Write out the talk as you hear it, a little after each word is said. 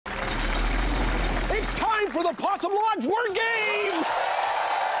for the Possum Lodge word game!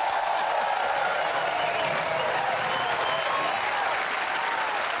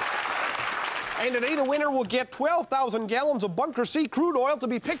 And today the winner will get 12,000 gallons of Bunker C crude oil to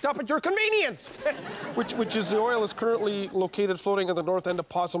be picked up at your convenience, which is the oil is currently located floating at the north end of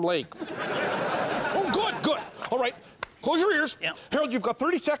Possum Lake. Oh, good, good. All right, close your ears. Yeah. Harold, you've got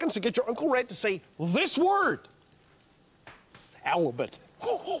 30 seconds to get your Uncle Red to say this word. Celibate.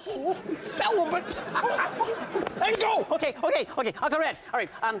 Celibate. And go. Okay, Uncle Red. All right,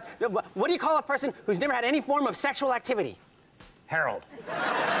 what do you call a person who's never had any form of sexual activity? Harold.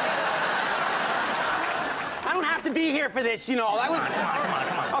 I don't have to be here for this, you know. Come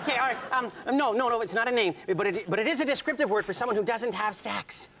on. Okay, all right. No, it's not a name, but it is a descriptive word for someone who doesn't have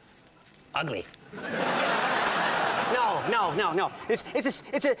sex. Ugly. No. It's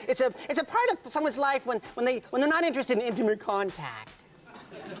a part of someone's life when they're not interested in intimate contact.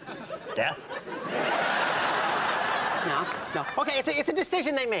 Death? No. Okay, it's a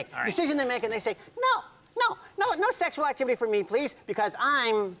decision they make. Right. Decision they make, and they say, no sexual activity for me, please, because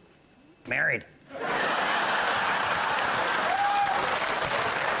I'm Married.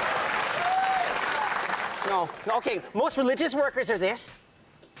 No, okay, most religious workers are this.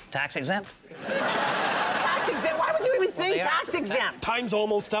 Tax exempt? Tax exempt? Why would you even think tax exempt? Time's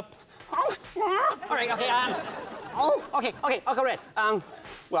almost up. All right, okay, Uncle Red.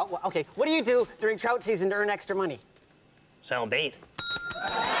 Well, okay, what do you do during trout season to earn extra money? Sell bait.